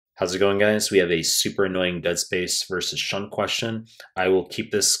How's it going, guys? We have a super annoying dead space versus shunt question. I will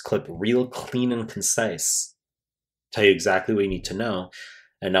keep this clip real clean and concise. Tell you exactly what you need to know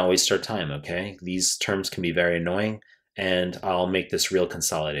and not waste our time, okay? These terms can be very annoying and I'll make this real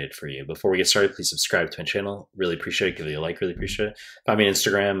consolidated for you. Before we get started, please subscribe to my channel. Really appreciate it. Give it a like, really appreciate it. Find me on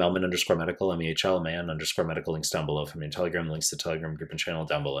Instagram, Mehlman_medical, mehlman_medical. Links down below. Find me on Telegram, links to the Telegram group and channel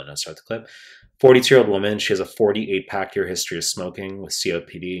down below. Now start the clip. 42-year-old woman, she has a 48-pack-year history of smoking with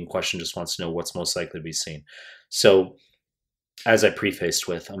COPD, and question just wants to know what's most likely to be seen. So, as I prefaced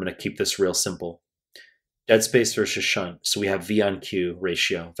with, I'm going to keep this real simple. Dead space versus shunt. So we have V on Q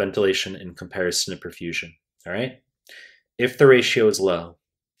ratio, ventilation in comparison to perfusion, all right? If the ratio is low,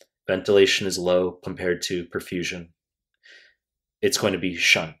 ventilation is low compared to perfusion, it's going to be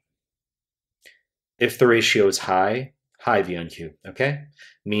shunt. If the ratio is high, high V on Q, okay?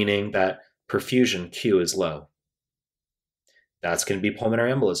 Meaning that perfusion Q is low. That's going to be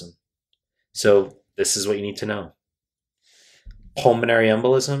pulmonary embolism. So this is what you need to know. Pulmonary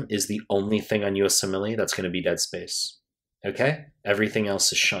embolism is the only thing on USMLE that's going to be dead space. Okay? Everything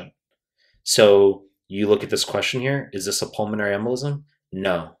else is shunt. So you look at this question here. Is this a pulmonary embolism?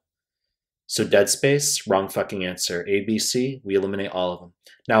 No. So dead space, wrong fucking answer. A, B, C, we eliminate all of them.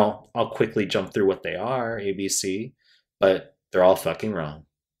 Now, I'll quickly jump through what they are, A, B, C, but they're all fucking wrong.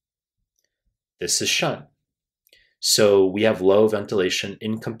 This is shunt. So we have low ventilation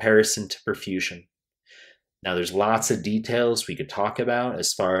in comparison to perfusion. Now, there's lots of details we could talk about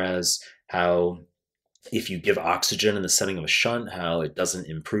as far as how if you give oxygen in the setting of a shunt, how it doesn't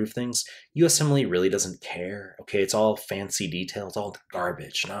improve things. USMLE really doesn't care. Okay, it's all fancy detail. It's all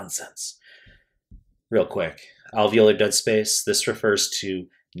garbage, nonsense. Real quick, alveolar dead space. This refers to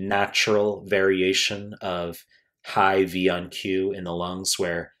natural variation of high V on Q in the lungs,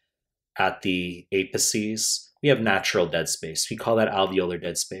 where at the apices, we have natural dead space. We call that alveolar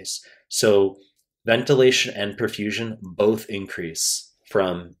dead space. So ventilation and perfusion both increase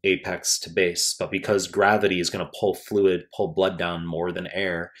from apex to base, but because gravity is going to pull fluid, pull blood down more than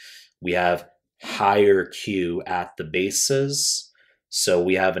air, we have higher Q at the bases. So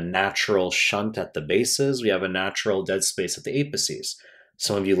we have a natural shunt at the bases. We have a natural dead space at the apices.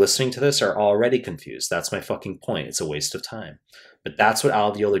 Some of you listening to this are already confused. That's my fucking point. It's a waste of time. But that's what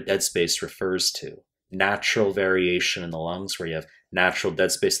alveolar dead space refers to. Natural variation in the lungs, where you have natural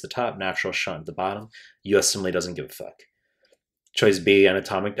dead space at the top, natural shunt at the bottom. USMLE doesn't give a fuck. Choice B,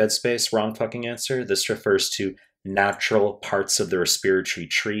 anatomic dead space, wrong fucking answer. This refers to natural parts of the respiratory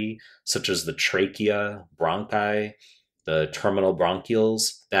tree, such as the trachea, bronchi, the terminal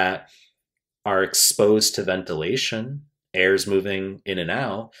bronchioles, that are exposed to ventilation. Air's moving in and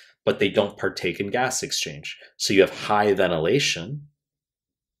out, but they don't partake in gas exchange. So you have high ventilation,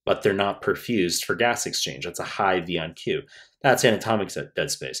 but they're not perfused for gas exchange. That's a high V on Q. That's anatomic dead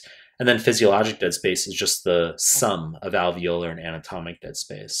space. And then physiologic dead space is just the sum of alveolar and anatomic dead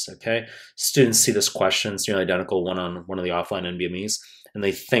space, okay? Students see this question, it's nearly identical, one on one of the offline NBMEs, and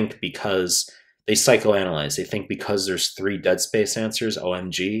they think because, they psychoanalyze, they think because there's 3 dead space answers,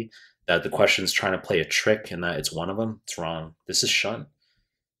 OMG, that the question's trying to play a trick and that it's one of them. It's wrong. This is shunt,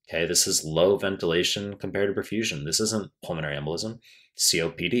 okay? This is low ventilation compared to perfusion. This isn't pulmonary embolism.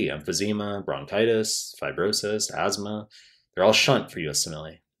 COPD, emphysema, bronchitis, fibrosis, asthma, they're all shunt for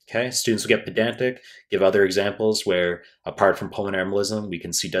USMLE. Okay, students will get pedantic, give other examples where apart from pulmonary embolism, we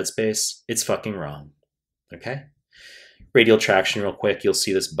can see dead space. It's fucking wrong. Okay? Radial traction, real quick, you'll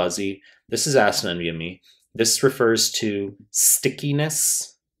see this buzzy. This is asked in NBME. This refers to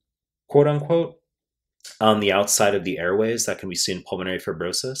stickiness, quote unquote, on the outside of the airways that can be seen in pulmonary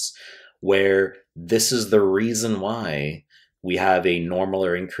fibrosis, where this is the reason why we have a normal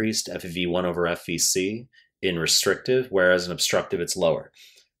or increased FEV1 over FVC in restrictive, whereas in obstructive it's lower.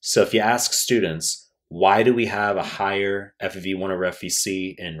 So if you ask students, why do we have a higher FEV1 over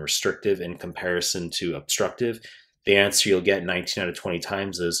FVC in restrictive in comparison to obstructive? The answer you'll get 19 out of 20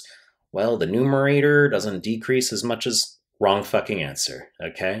 times is, well, the numerator doesn't decrease as much as wrong fucking answer,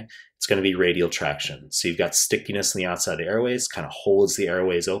 okay? It's going to be radial traction. So you've got stickiness in the outside of the airways, kind of holds the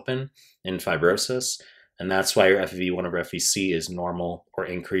airways open in fibrosis, and that's why your FEV1 over FVC is normal or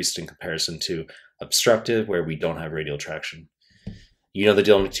increased in comparison to obstructive, where we don't have radial traction. You know the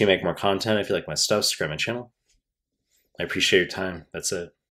deal. To make more content, if you like my stuff, subscribe my channel. I appreciate your time. That's it.